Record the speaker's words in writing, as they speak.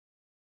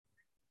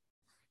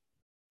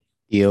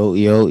Yo,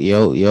 yo,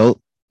 yo, yo.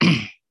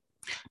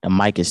 The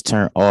mic is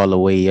turned all the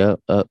way up,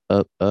 up,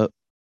 up, up.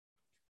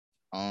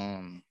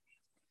 Um,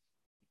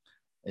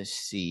 let's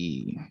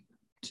see.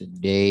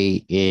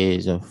 Today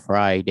is a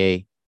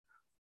Friday.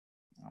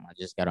 I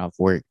just got off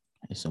work.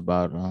 It's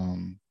about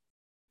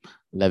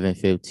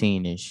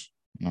 11:15 ish.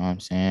 You know what I'm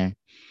saying?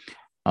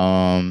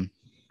 Um,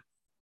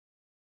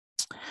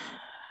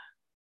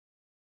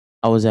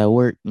 I was at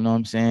work. You know what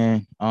I'm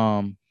saying?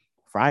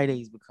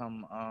 Fridays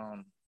become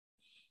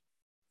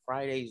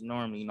Fridays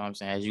normally. You know what I'm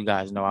saying? As you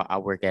guys know, I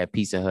work at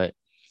Pizza Hut.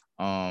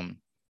 Um,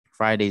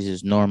 Fridays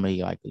is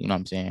normally like you know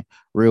what I'm saying,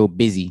 real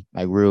busy,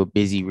 like real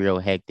busy, real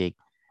hectic.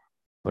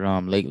 But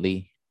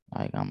lately,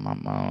 like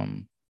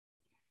I'm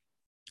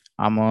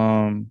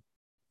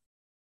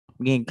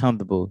getting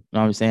comfortable. You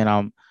know what I'm saying?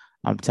 I'm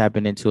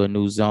tapping into a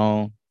new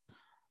zone.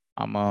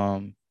 I'm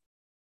um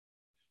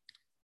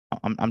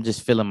I'm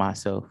just feeling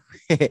myself.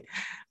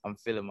 I'm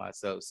feeling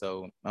myself.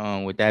 So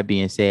with that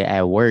being said,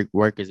 at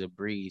work is a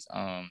breeze.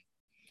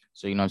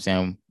 So you know what I'm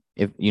saying?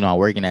 If you know I'm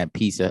working at a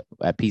pizza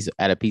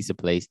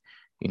place,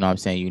 you know what I'm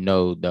saying,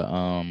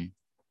 the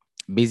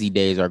busy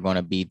days are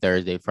gonna be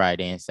Thursday,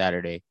 Friday, and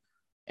Saturday.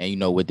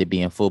 And with it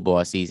being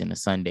football season to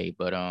Sunday.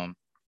 But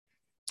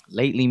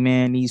lately,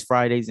 man, these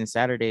Fridays and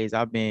Saturdays,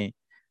 I've been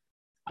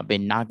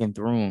knocking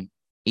through them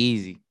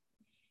easy.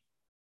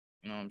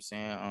 You know what I'm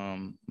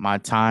saying? My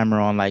timer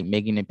on like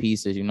making the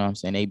pieces, you know what I'm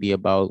saying? They be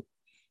about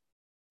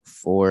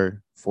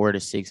 4 to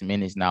 6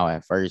 minutes now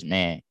at first,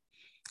 man.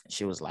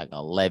 She was like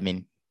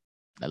 11,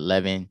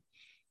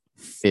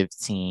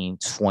 15,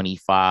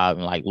 25.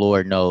 And like,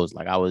 Lord knows,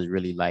 like I was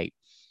really like,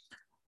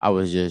 I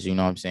was just, you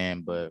know what I'm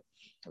saying? But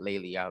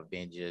lately I've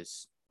been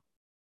just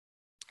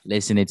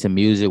listening to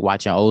music,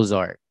 watching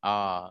Ozark.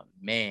 Oh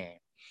man,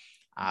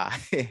 I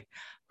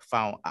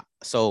found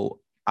so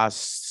I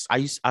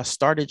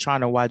started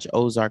trying to watch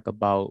Ozark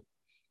about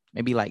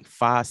maybe like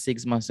 5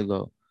 6 months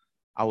ago.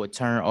 I would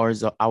turn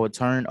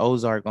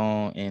Ozark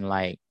on and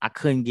like I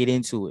couldn't get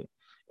into it.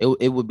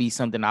 It would be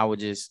something I would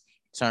just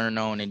turn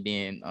on and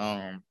then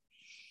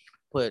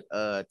put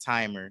a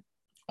timer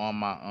on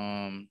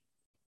my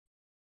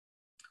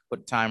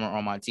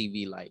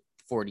TV like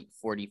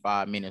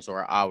 45 minutes or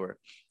an hour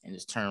and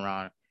just turn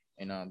around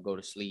and go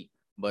to sleep.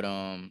 But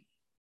I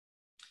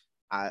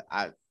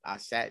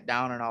sat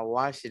down and I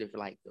watched it for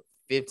like the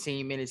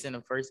 15 minutes in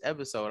the first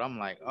episode. I'm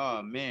like,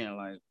 oh man,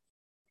 like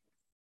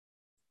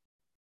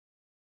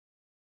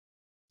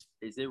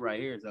is it right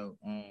here? So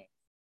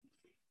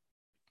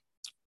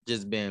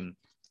just been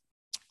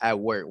at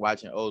work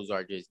watching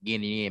Ozark, just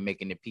getting in,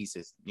 making the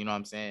pieces. You know what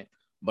I'm saying?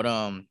 But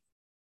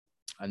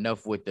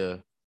enough with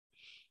the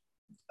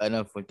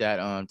enough with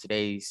that.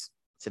 Today's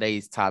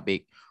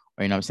topic,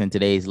 or you know what I'm saying,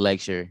 today's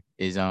lecture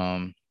is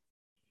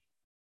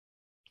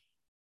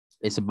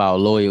it's about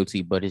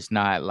loyalty, but it's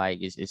not like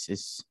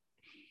it's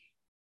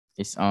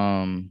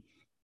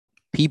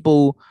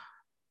people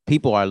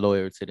people are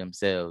loyal to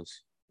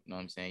themselves. You know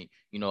what I'm saying?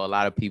 A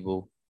lot of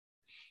people,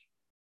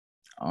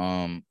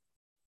 um,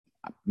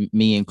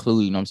 me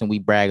included, you know what I'm saying, we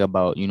brag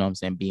about, you know what I'm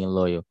saying, being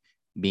loyal,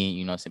 being,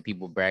 you know what I'm saying,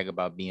 people brag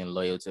about being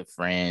loyal to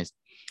friends,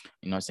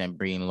 you know what I'm saying,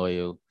 being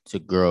loyal to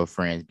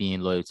girlfriends,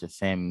 being loyal to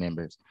family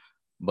members.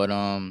 But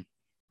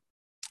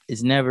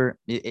it's never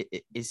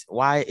it's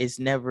why it's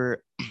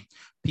never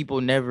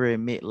people never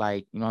admit,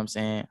 like, you know what I'm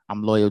saying,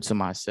 I'm loyal to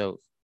myself.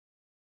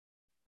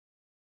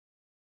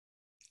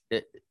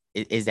 I-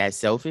 is that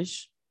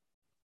selfish?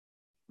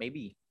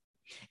 Maybe.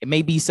 It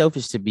may be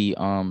selfish to be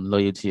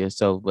loyal to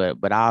yourself,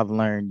 but I've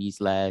learned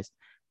these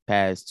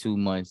past 2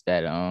 months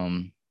that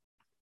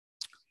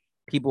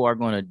people are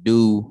gonna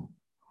do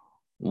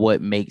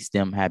what makes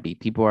them happy.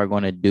 People are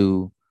gonna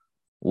do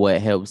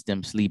what helps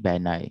them sleep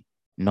at night.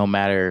 No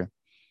matter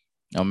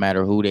no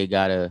matter who they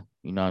gotta,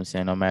 you know what I'm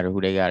saying, no matter who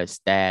they gotta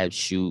stab,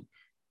 shoot,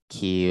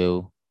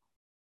 kill,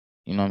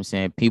 you know what I'm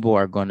saying? People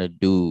are gonna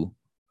do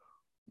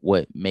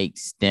what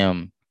makes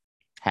them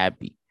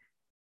happy.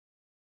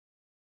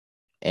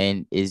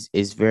 And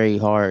it's very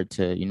hard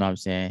to, you know what I'm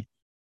saying,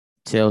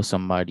 tell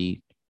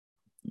somebody,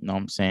 you know what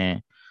I'm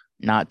saying,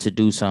 not to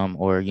do something,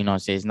 or you know what I'm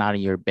saying, it's not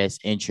in your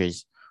best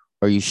interest,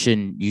 or you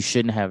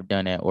shouldn't have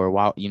done that, or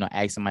why,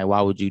 ask somebody,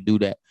 why would you do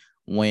that,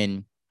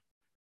 when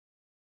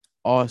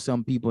all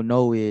some people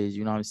know is,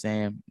 you know what I'm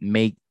saying,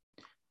 make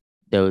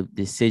the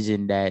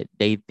decision that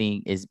they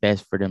think is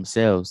best for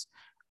themselves.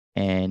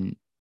 And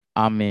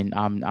I'm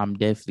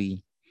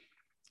definitely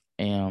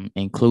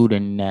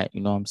including that,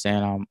 you know what I'm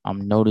saying.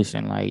 I'm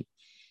noticing like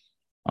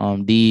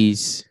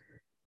these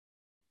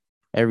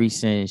ever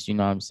since, you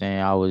know what I'm saying,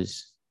 I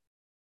was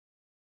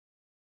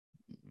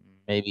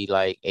maybe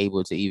like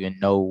able to even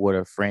know what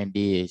a friend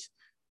is,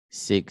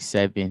 sixth,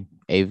 seventh,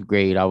 eighth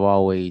grade. I've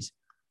always,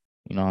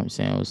 you know what I'm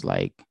saying, it was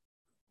like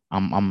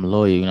I'm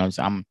loyal, you know what I'm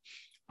saying.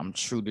 I'm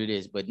true to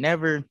this, but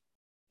I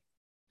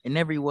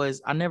never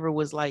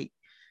was like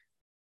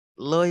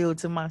loyal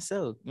to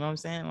myself. You know what I'm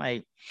saying?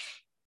 Like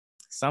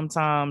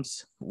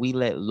sometimes we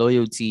let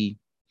loyalty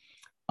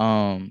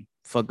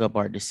fuck up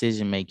our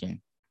decision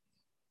making.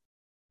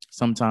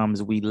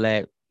 Sometimes we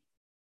let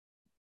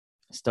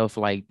stuff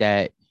like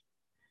that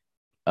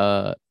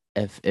uh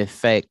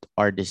affect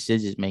our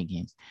decision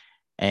making.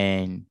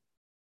 And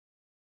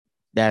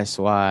that's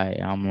why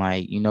I'm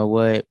like, you know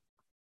what,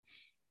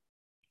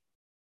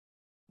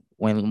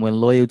 when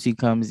loyalty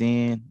comes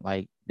in,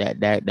 like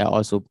that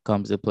also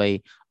comes to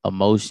play.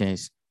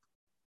 Emotions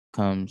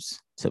comes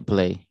to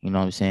play, you know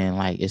what I'm saying?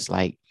 Like it's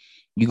like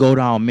you go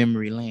down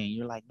memory lane,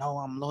 you're like, no,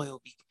 I'm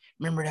loyal.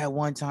 Remember that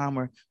one time,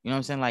 or you know what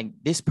I'm saying, like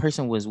this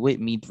person was with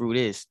me through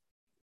this,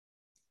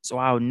 so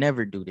I'll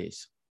never do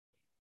this.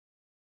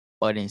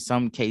 But in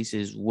some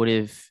cases, what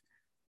if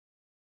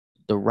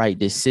the right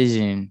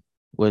decision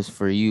was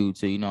for you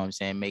to, you know what I'm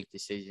saying, make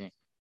decision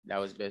that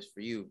was best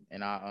for you?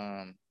 And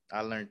I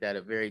learned that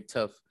a very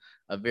tough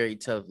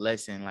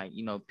lesson. Like,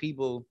 you know,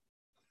 people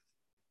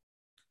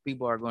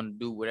are going to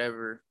do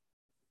whatever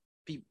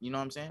people, you know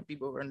what I'm saying?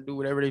 People are going to do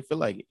whatever they feel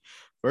like it.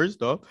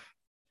 First off,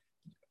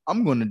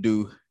 I'm going to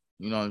do,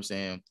 you know what I'm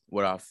saying,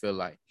 what I feel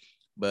like.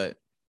 But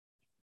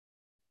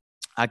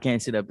I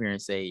can't sit up here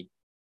and say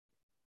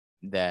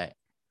that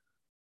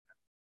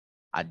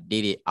I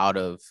did it out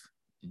of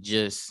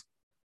just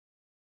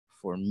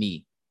for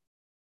me.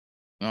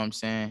 You know what I'm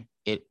saying?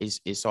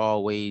 It's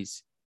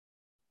always,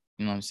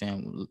 you know what I'm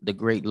saying? The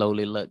great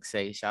Lowly Lux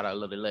say, shout out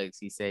Lowly Lux,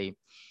 he say,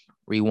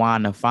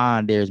 rewind to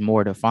find, there's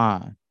more to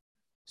find.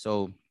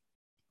 So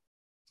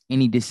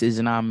any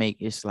decision I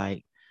make, it's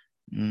like,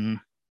 mm,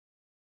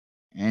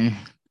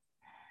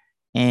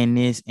 and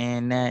this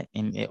and that.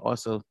 And it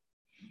also,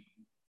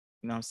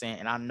 you know what I'm saying?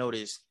 And I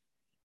noticed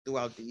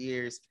throughout the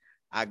years,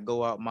 I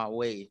go out my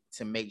way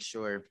to make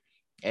sure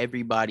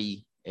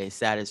everybody is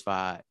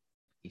satisfied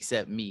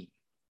except me,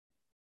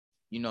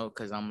 you know,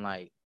 because I'm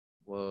like,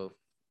 well,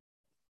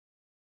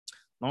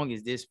 long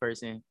as this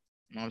person,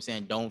 you know what I'm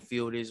saying, don't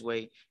feel this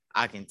way,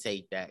 I can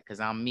take that because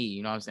I'm me.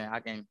 You know what I'm saying?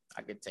 I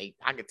could take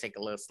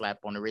a little slap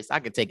on the wrist. I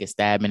could take a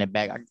stab in the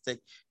back. I could take,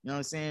 you know what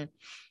I'm saying?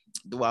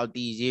 Throughout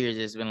these years,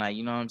 it's been like,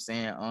 you know what I'm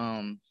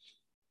saying?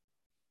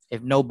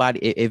 If nobody,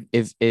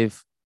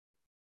 if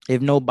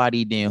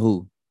nobody, then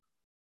who?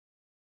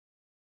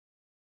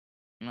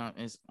 You know,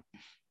 it's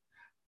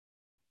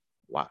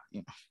why,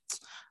 you know,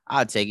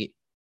 I'll take it.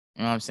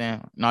 You know what I'm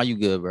saying? No, you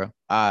good, bro.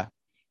 Or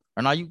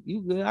no,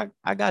 you good.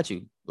 I got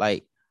you.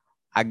 Like,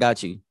 I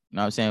got you. You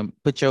know what I'm saying?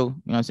 You know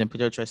what I'm saying?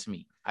 Put your trust in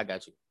me. I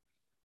got you.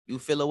 You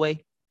feel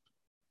away?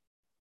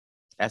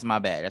 That's my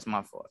bad. That's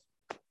my fault.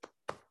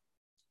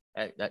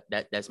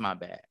 That's my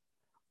bad.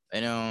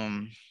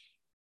 And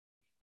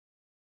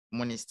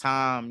when it's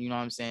time, you know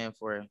what I'm saying,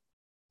 for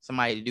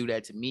somebody to do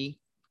that to me,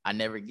 I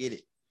never get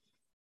it.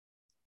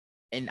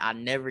 And I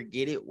never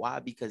get it. Why?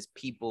 Because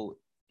people,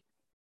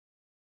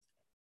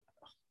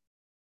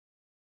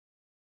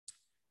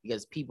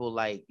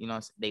 like, you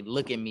know, they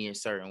look at me a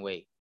certain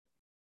way.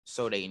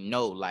 So they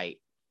know, like,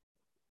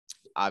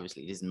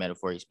 obviously this is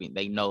metaphorically speaking,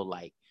 they know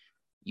like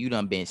you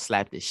done been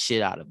slapped the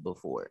shit out of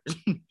before.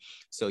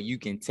 So you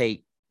can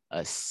take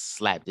a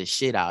slap the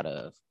shit out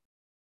of,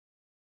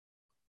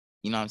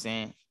 you know what I'm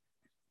saying?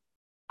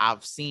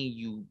 I've seen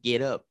you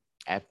get up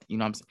after, you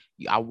know what I'm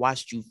saying? I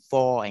watched you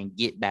fall and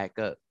get back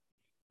up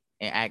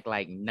and act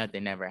like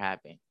nothing ever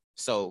happened.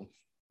 So,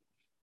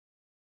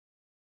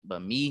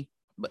 but me,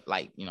 but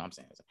like, you know what I'm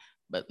saying?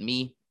 But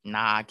me,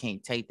 nah, I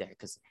can't take that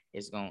because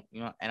it's going,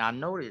 you know, and I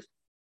noticed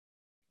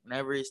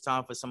whenever it's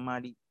time for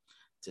somebody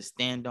to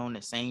stand on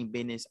the same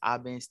business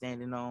I've been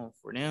standing on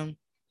for them,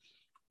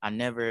 I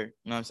never, you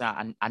know what I'm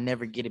saying? I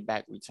never get it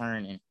back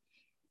return. And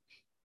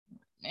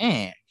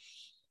man,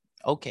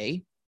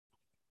 okay,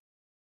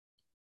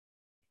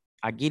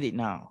 I get it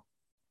now.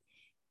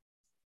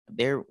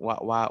 They're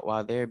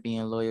while they're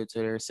being loyal to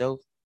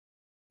themselves,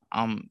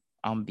 I'm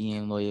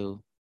being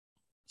loyal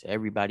to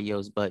everybody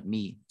else but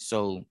me.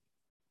 So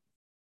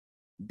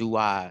do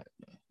I,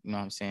 you know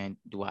what I'm saying?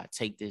 Do I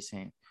take this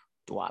and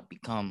do I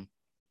become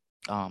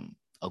a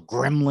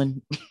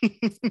gremlin?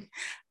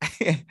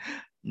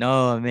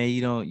 No, man,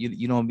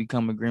 you don't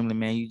become a gremlin,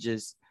 man. You know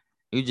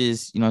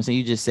what I'm saying,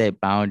 you just set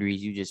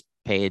boundaries, you just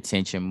pay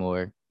attention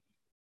more.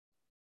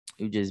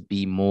 You just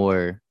be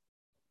more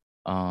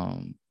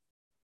um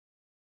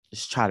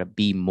just try to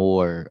be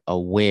more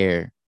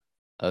aware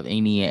of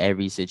any and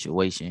every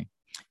situation.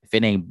 If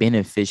it ain't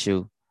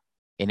beneficial,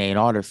 it ain't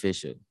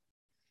artificial.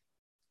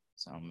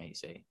 Some may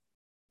say.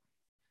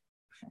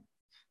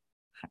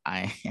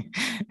 I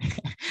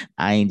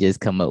I ain't just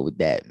come up with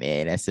that,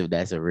 man.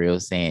 That's a real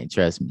saying,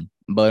 trust me.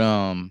 But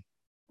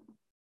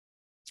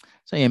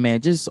so yeah,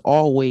 man, just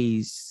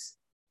always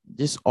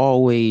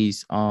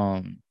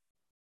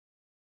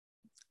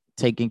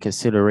take in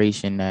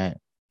consideration that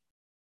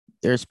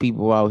there's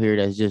people out here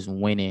that's just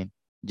winning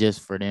just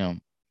for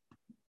them.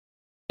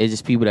 It's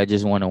just people that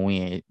just want to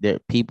win.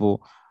 That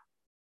people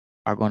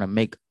are going to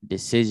make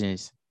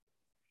decisions,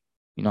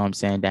 you know what I'm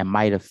saying, that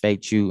might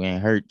affect you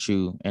and hurt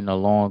you in the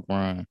long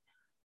run.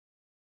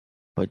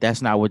 But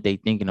that's not what they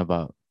thinking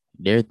about.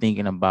 They're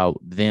thinking about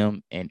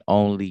them and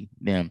only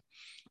them.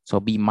 So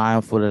be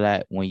mindful of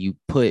that when you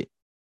put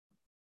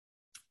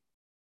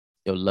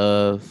your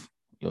love,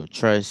 your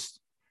trust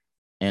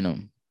in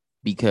them,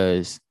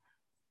 because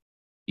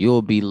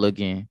you'll be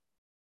looking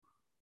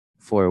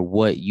for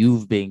what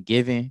you've been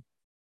given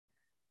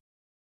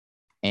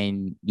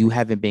and you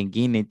haven't been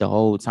getting it the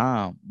whole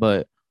time.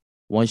 But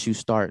once you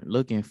start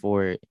looking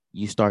for it,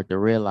 you start to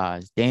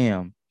realize,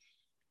 damn,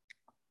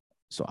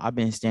 so I've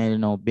been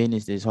standing on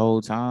business this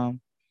whole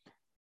time.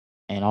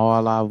 And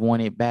all I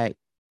wanted back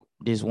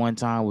this one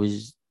time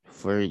was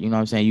for, you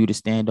to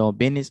stand on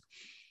business,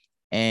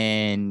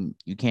 and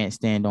you can't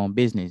stand on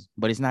business.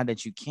 But it's not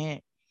that you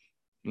can't.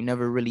 You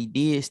never really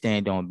did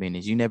stand on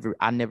business.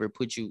 I never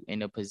put you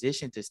in a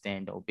position to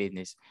stand on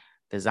business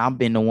because I've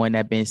been the one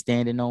that been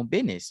standing on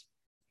business.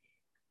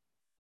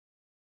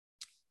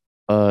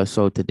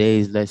 So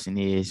today's lesson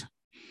is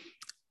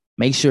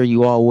make sure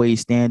you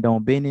always stand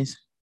on business,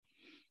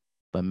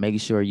 but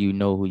make sure you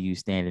know who you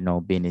standing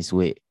on business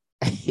with.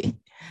 And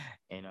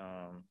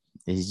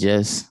it's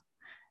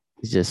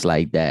just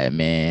like that,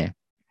 man.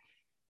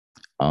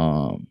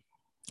 Um,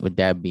 with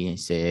that being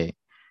said,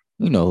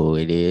 you know who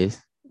it is.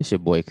 It's your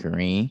boy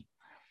Kareen,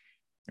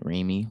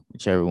 Remy,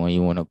 whichever one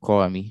you want to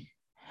call me.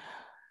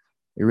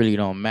 It really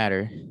don't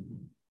matter.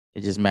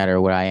 It just matter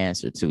what I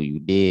answer to. You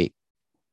dig?